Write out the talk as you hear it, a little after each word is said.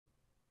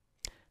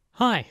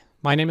Hi,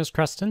 my name is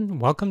Preston.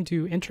 Welcome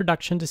to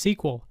Introduction to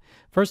SQL.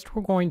 First,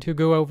 we're going to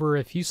go over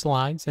a few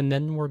slides, and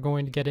then we're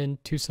going to get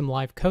into some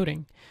live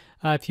coding.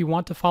 If you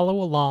want to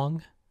follow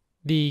along,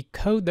 the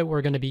code that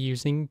we're going to be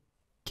using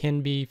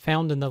can be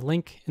found in the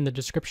link in the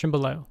description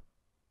below.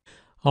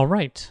 All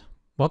right,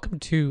 welcome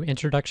to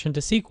Introduction to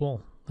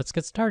SQL. Let's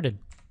get started.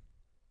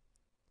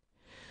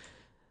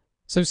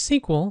 So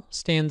SQL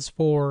stands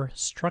for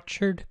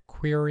Structured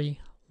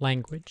Query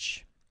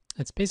Language.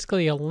 It's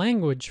basically a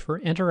language for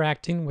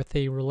interacting with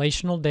a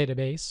relational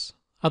database,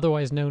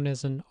 otherwise known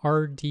as an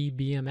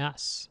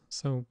RDBMS.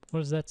 So what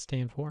does that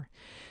stand for?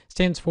 It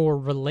stands for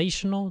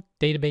Relational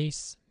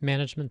Database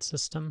Management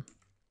System.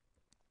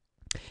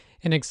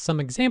 And some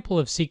example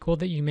of SQL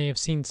that you may have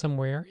seen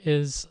somewhere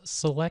is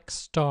select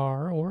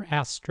star or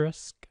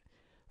asterisk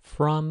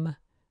from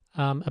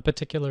a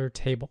particular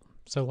table.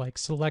 So like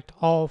select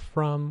all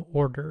from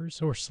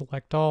orders or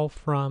select all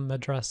from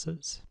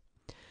addresses.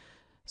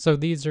 So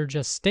these are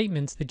just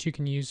statements that you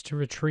can use to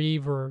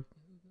retrieve or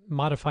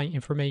modify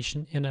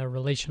information in a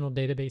relational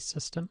database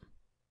system.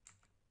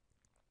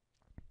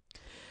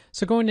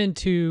 So going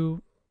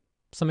into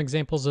some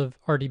examples of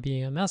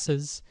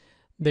RDBMSs,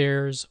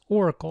 there's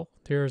Oracle,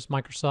 there's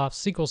Microsoft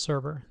SQL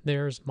Server,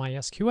 there's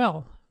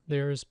MySQL,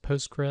 there's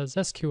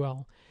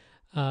PostgreSQL.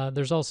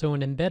 There's also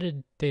an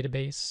embedded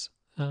database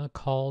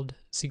called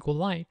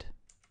SQLite.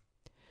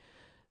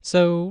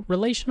 So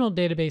relational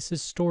databases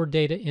store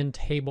data in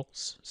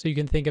tables. So you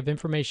can think of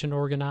information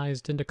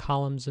organized into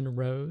columns and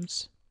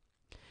rows.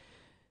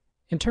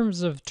 In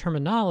terms of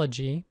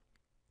terminology,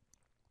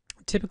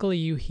 typically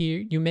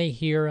you may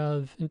hear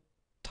of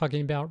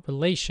talking about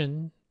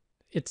relation.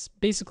 It's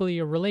basically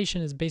a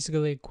relation is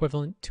basically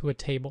equivalent to a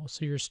table.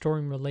 So you're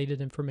storing related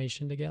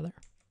information together.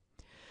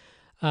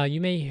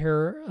 You may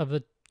hear of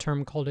a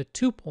term called a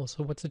tuple.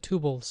 So what's a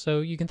tuple?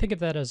 So you can think of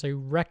that as a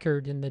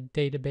record in the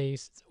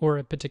database or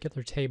a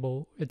particular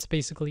table. It's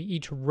basically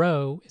each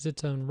row is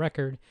its own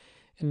record,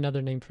 and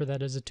another name for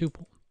that is a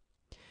tuple.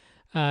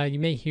 You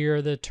may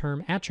hear the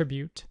term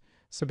attribute.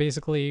 So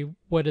basically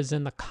what is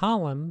in the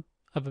column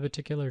of a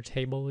particular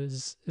table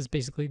is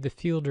basically the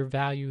field or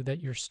value that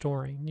you're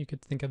storing. You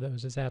could think of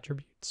those as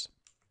attributes.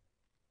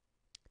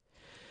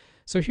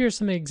 So here's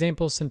some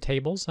examples, some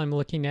tables. I'm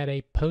looking at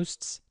a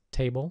posts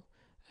table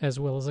as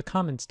well as a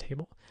comments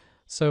table.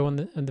 So on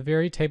the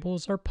very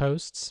tables are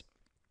posts,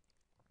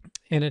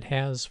 and it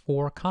has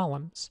 4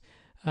 columns.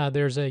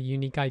 There's a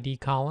unique ID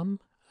column,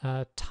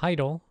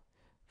 title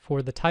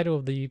for the title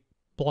of the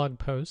blog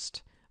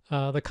post,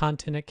 the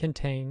content it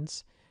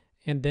contains,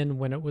 and then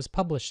when it was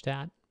published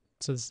at.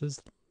 So this is,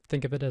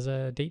 think of it as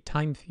a date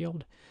time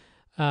field.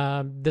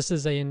 This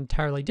is an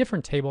entirely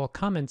different table, a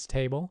comments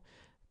table.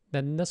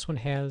 Then this one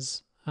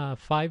has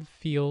 5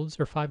 fields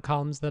or 5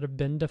 columns that have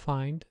been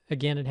defined.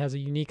 Again, it has a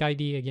unique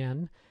ID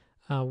again,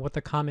 what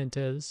the comment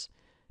is,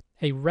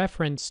 a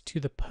reference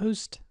to the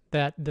post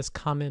that this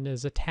comment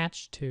is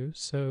attached to.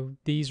 So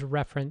these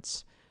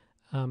reference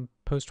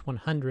post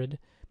 100,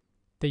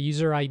 the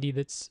user ID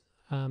that's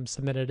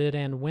submitted it,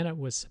 and when it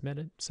was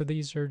submitted. So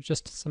these are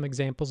just some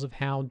examples of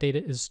how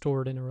data is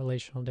stored in a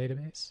relational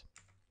database.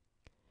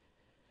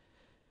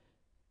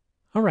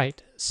 All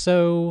right,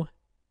 so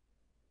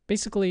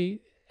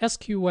basically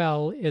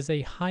SQL is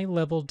a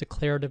high-level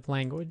declarative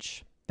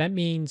language. That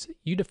means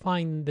you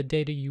define the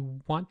data you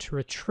want to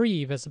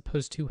retrieve as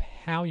opposed to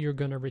how you're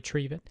going to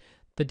retrieve it.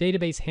 The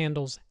database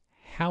handles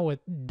how it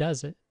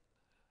does it.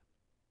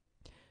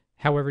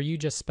 However, you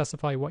just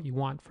specify what you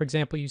want. For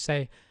example, you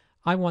say,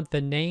 I want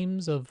the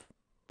names of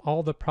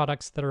all the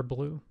products that are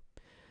blue.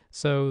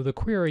 So the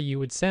query you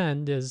would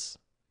send is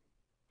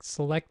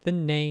select the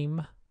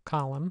name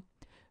column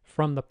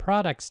from the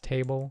products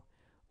table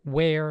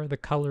where the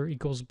color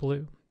equals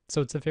blue. So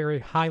it's a very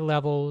high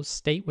level,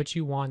 state what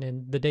you want,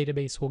 and the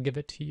database will give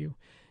it to you.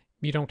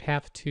 You don't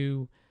have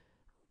to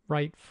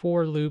write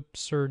for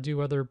loops or do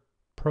other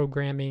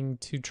programming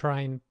to try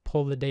and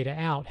pull the data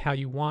out how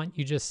you want.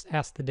 You just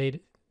ask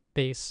the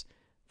database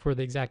for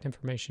the exact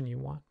information you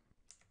want.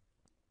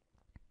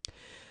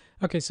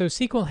 Okay, so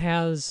SQL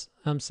has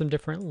some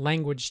different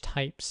language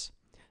types.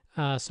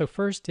 So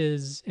first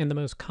is, and the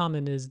most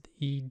common, is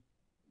the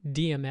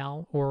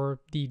DML, or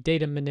the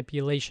data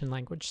manipulation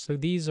language. So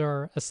these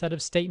are a set of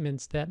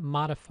statements that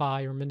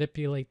modify or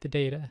manipulate the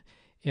data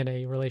in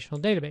a relational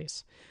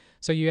database.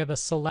 So you have a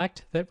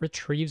select that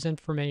retrieves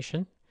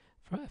information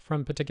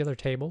from particular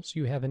tables.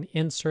 You have an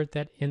insert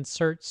that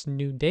inserts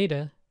new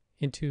data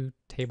into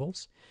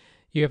tables.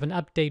 You have an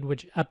update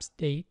which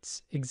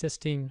updates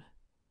existing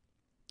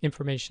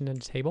information in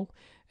a table,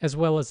 as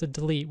well as a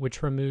delete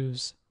which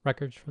removes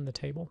records from the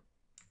table.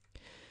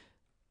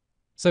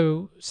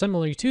 So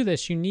similarly to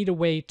this, you need a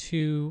way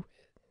to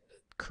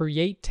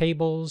create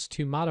tables,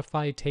 to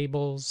modify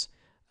tables,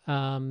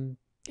 and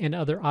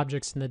other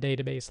objects in the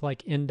database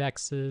like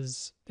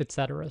indexes,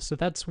 etc. So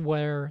that's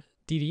where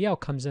DDL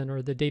comes in,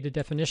 or the data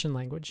definition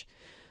language.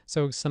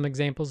 So some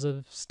examples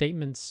of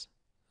statements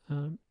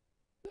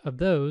of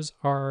those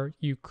are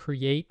you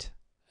create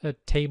a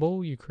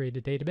table, you create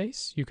a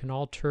database. You can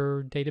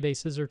alter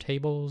databases or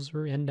tables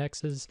or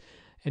indexes,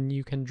 and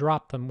you can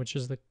drop them, which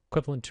is the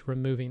equivalent to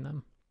removing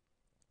them.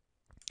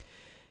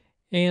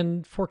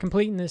 And for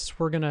completeness,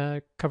 we're going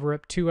to cover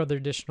up two other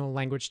additional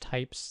language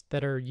types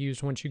that are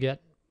used once you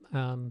get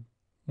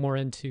more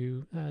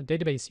into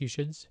database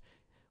usage.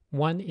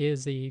 One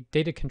is a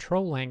data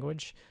control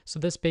language. So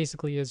this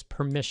basically is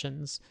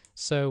permissions.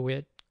 So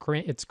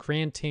it's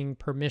granting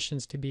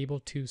permissions to be able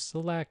to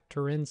select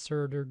or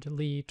insert or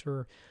delete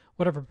or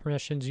whatever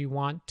permissions you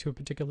want to a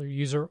particular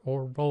user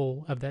or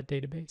role of that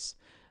database.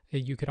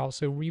 You could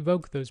also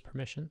revoke those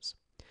permissions.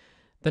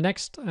 The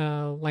next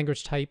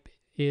language type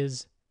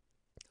is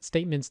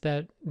statements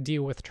that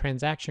deal with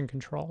transaction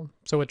control.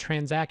 So a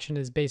transaction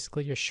is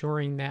basically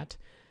assuring that,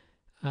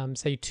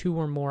 say, two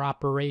or more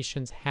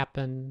operations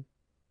happen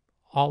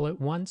all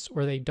at once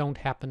or they don't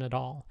happen at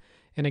all.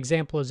 An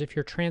example is if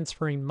you're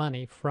transferring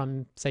money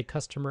from, say,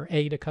 customer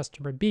A to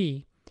customer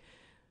B,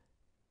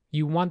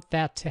 you want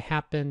that to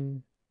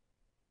happen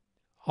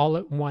all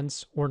at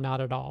once or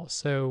not at all.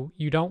 So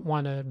you don't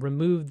want to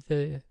remove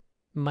the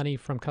money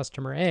from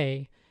customer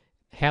A,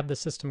 have the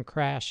system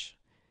crash,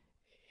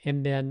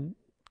 and then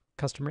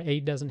customer A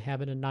doesn't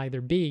have it and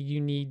neither B. You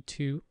need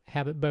to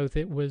have it both.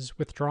 It was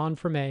withdrawn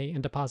from A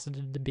and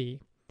deposited to B.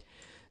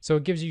 So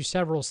it gives you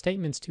several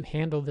statements to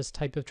handle this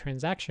type of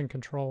transaction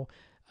control.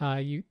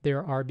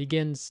 There are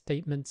begin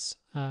statements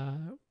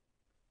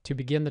to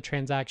begin the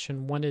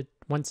transaction.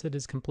 Once it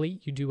is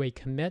complete, you do a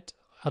commit.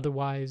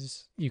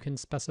 Otherwise, you can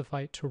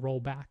specify it to roll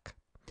back.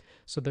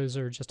 So those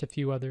are just a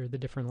few other the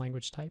different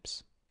language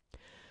types.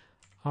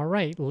 All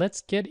right,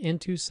 let's get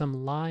into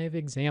some live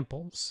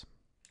examples.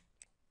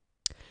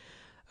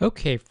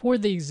 Okay, for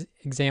these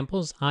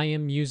examples, I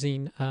am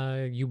using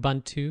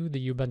Ubuntu,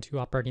 the Ubuntu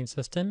operating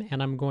system,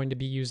 and I'm going to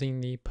be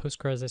using the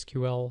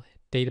PostgreSQL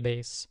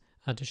database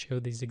to show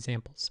these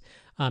examples.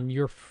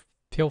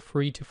 Feel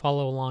free to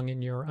follow along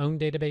in your own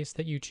database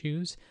that you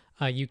choose.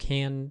 You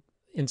can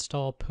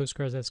install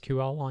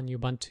PostgreSQL on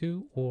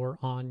Ubuntu or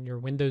on your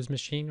Windows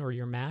machine or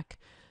your Mac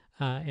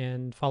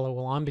and follow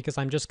along, because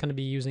I'm just going to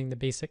be using the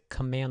basic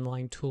command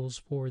line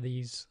tools for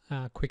these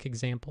quick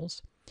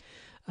examples.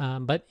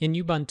 But in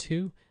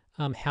Ubuntu,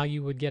 how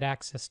you would get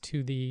access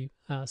to the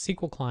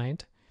SQL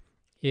client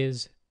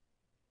is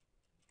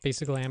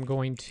basically I'm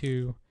going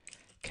to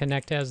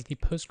connect as the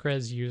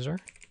Postgres user,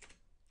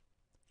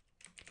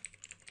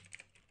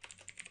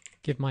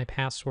 give my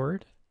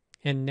password,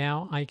 and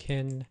now I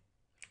can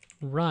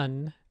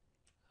run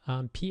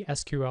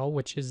PSQL,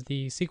 which is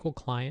the SQL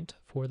client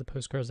for the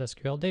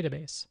PostgreSQL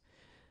database.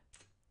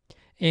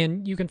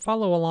 And you can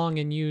follow along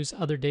and use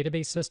other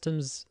database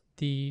systems.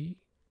 The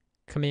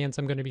commands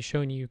I'm going to be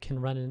showing you can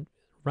run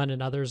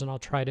in others, and I'll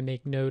try to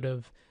make note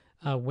of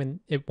when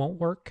it won't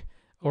work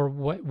or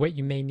what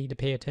you may need to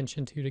pay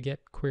attention to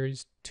get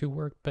queries to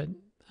work. But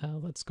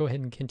let's go ahead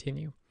and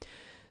continue.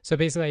 So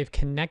basically I've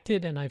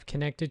connected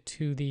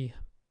to the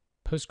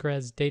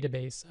Postgres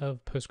database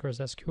of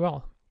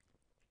PostgreSQL.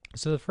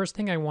 So the first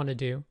thing I want to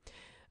do,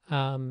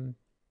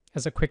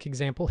 as a quick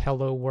example,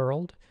 hello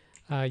world,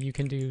 you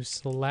can do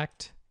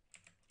select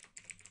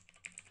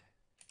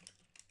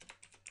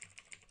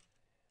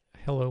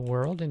hello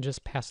world and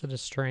just pass it a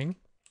string.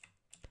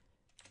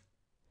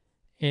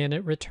 And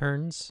it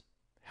returns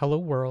hello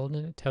world,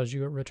 and it tells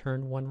you it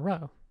returned one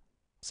row.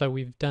 So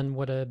we've done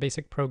what a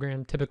basic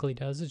program typically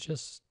does, is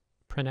just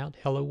print out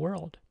hello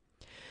world.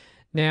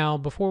 Now,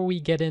 before we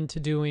get into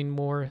doing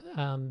more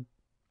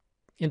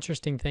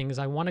interesting things,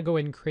 I want to go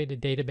ahead and create a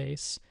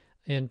database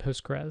in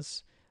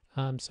Postgres.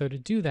 So to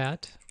do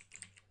that,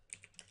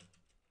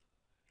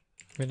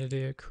 I'm going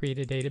to create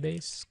a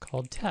database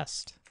called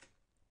test.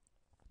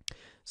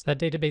 So that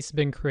database has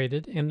been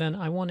created, and then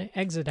I want to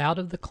exit out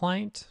of the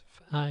client.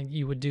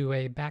 You would do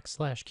a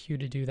 /Q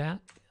to do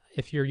that.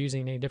 If you're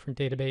using a different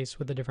database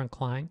with a different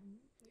client,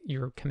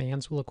 your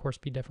commands will of course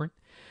be different.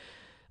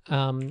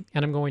 And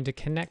I'm going to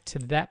connect to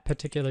that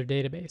particular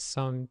database.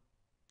 So I'm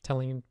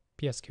telling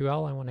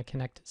PSQL I want to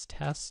connect as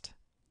test,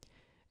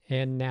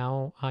 and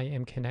now I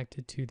am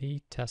connected to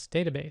the test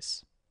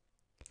database.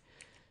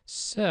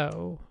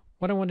 So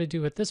what I want to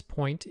do at this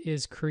point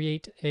is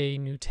create a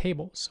new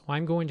table. So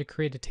I'm going to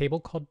create a table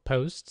called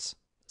posts,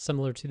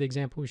 similar to the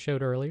example we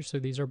showed earlier. So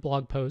these are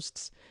blog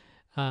posts.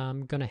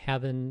 I'm going to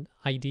have an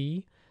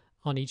ID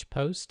on each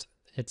post.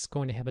 It's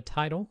going to have a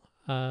title,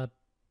 a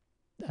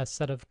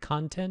set of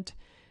content,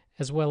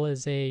 as well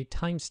as a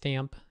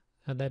timestamp,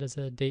 that is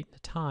a date and a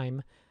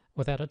time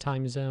without a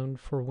time zone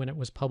for when it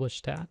was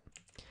published at.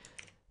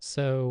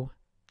 So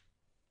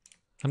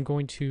I'm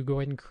going to go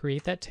ahead and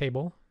create that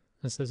table.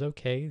 It says,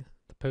 okay,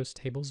 the post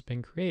table's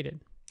been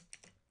created.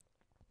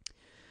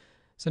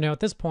 So now at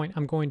this point,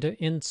 I'm going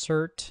to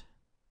insert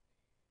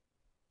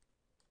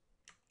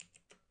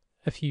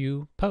a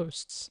few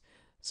posts.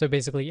 So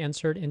basically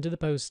insert into the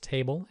post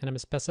table, and I'm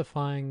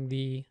specifying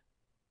the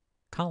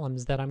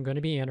columns that I'm going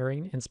to be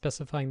entering and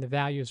specifying the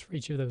values for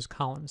each of those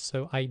columns.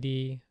 So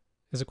ID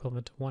is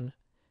equivalent to 1.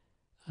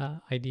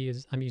 ID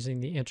is, I'm using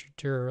the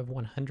integer of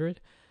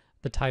 100.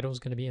 the title is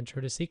going to be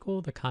Intro to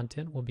SQL, the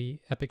content will be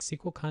Epic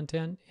SQL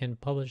content,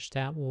 and published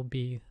stat will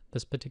be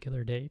this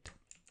particular date.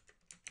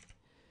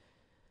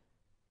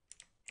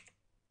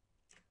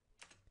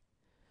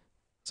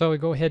 So we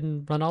go ahead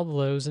and run all of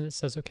those, and it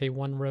says, okay,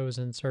 one row is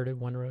inserted,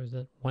 one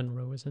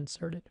row is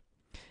inserted.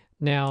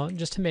 Now,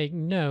 just to make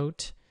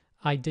note,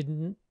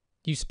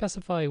 you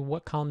specify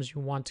what columns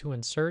you want to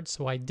insert,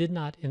 so I did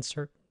not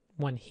insert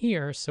one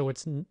here, so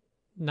it's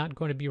not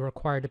going to be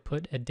required to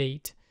put a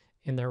date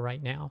in there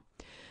right now.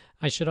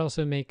 I should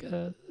also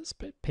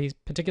pay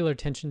particular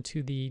attention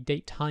to the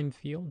date time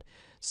field.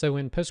 So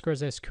in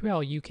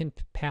PostgreSQL, you can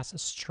pass a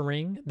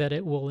string that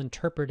it will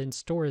interpret and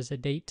store as a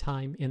date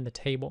time in the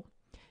table,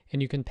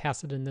 and you can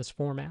pass it in this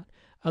format.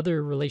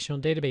 Other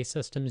relational database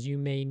systems, you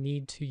may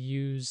need to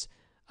use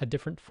a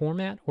different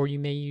format, or you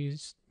may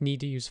need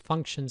to use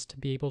functions to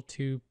be able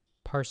to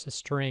parse a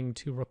string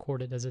to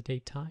record it as a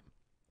date time.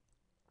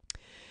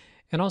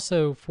 And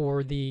also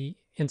for the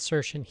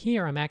insertion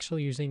here, I'm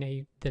actually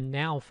using the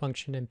now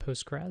function in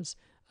Postgres.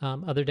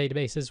 Other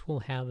databases will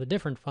have a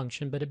different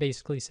function, but it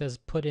basically says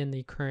put in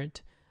the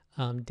current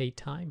date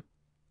time.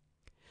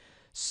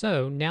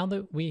 So now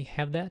that we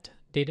have that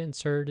data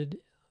inserted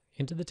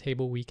into the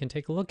table, we can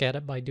take a look at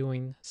it by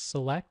doing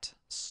select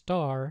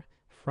star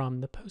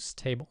from the post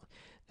table.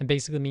 And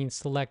basically means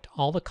select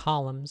all the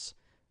columns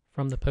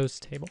from the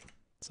post table.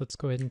 So let's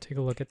go ahead and take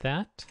a look at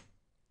that.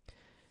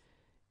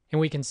 And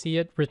we can see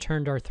it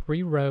returned our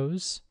 3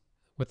 rows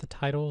with the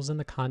titles and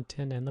the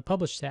content and the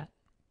published stat.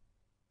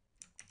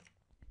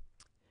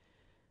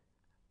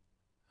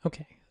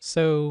 Okay,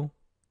 so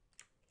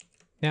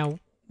now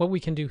what we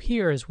can do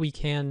here is we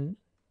can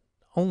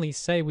only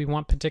say we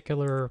want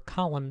particular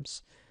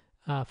columns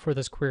for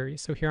this query.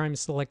 So here I'm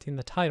selecting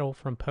the title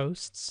from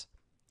posts,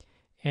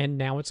 and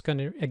now it's going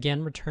to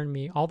again return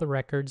me all the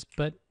records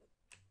but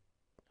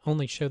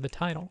only show the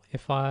title.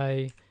 If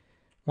I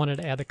wanted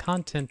to add the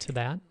content to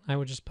that, I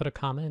would just put a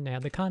comma and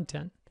add the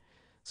content.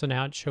 So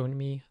now it's showing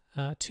me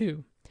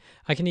 2.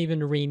 I can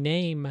even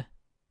rename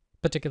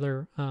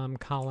particular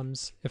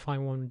columns if I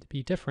wanted to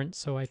be different.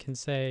 So I can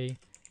say,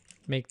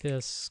 make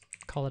this,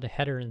 call it a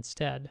header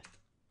instead.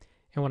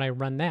 And when I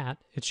run that,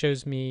 it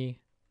shows me,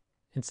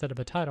 instead of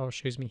a title, it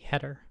shows me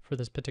header for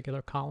this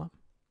particular column.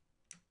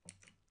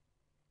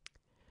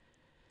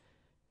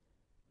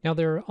 Now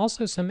there are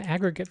also some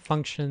aggregate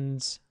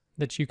functions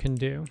that you can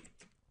do.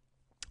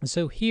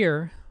 So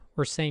here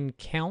we're saying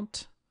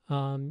count.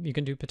 You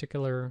can do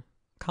particular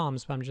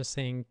columns, but I'm just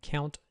saying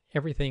count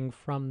everything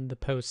from the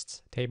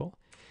posts table.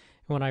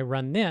 And when I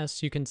run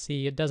this, you can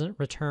see it doesn't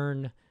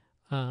return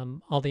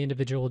all the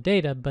individual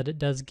data, but it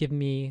does give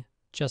me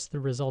just the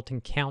resulting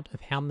count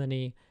of how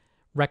many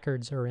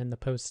records are in the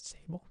posts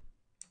table.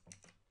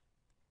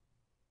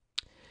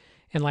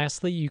 And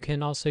lastly, you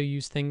can also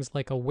use things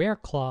like a where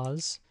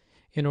clause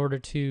in order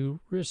to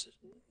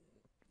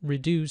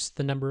reduce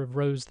the number of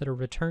rows that are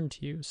returned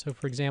to you. So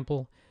for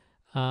example,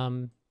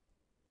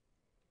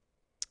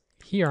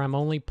 here I'm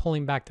only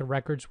pulling back the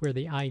records where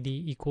the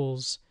ID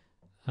equals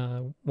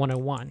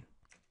 101. And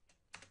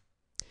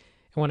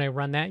when I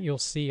run that, you'll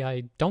see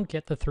I don't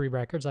get the 3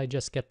 records, I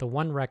just get the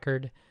 1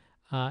 record,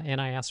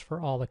 and I ask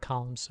for all the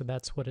columns, so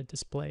that's what it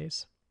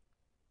displays.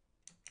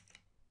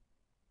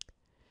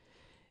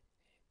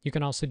 You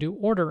can also do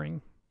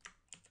ordering.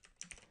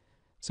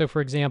 So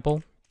for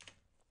example,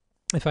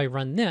 if I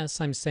run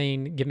this, I'm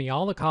saying give me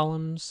all the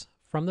columns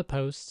from the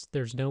posts.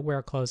 There's no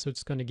where clause, so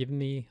it's going to give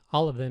me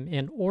all of them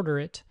and order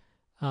it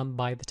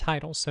by the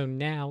title. So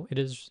now it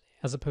is,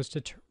 as opposed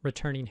to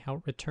returning how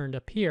it returned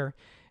up here,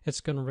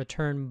 it's going to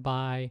return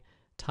by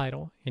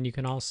title. And you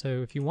can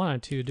also, if you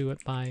wanted to, do it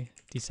by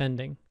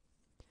descending.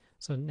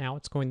 So now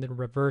it's going to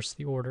reverse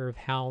the order of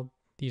how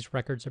these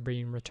records are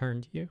being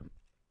returned to you.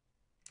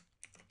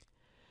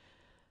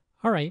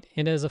 All right,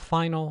 and as a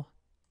final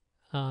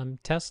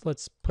test,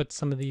 let's put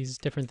some of these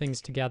different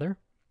things together.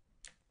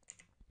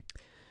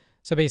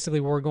 So basically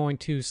we're going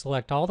to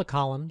select all the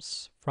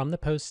columns from the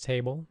post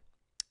table.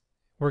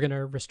 We're going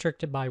to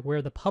restrict it by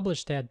where the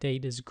published stat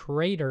date is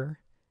greater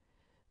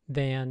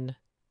than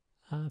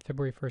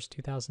February 1st,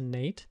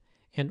 2008,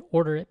 and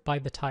order it by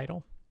the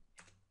title.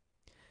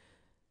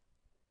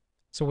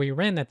 So we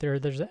ran that there.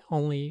 There's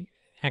only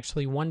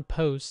actually 1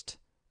 post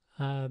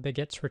that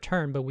gets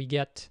returned, but we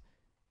get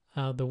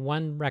the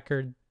 1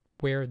 record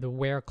where the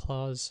where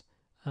clause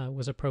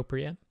was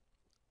appropriate.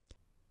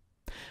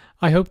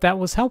 I hope that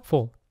was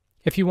helpful.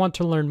 If you want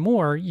to learn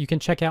more, you can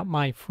check out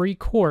my free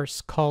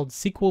course called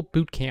SQL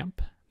Bootcamp.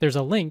 There's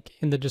a link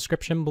in the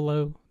description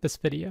below this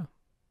video.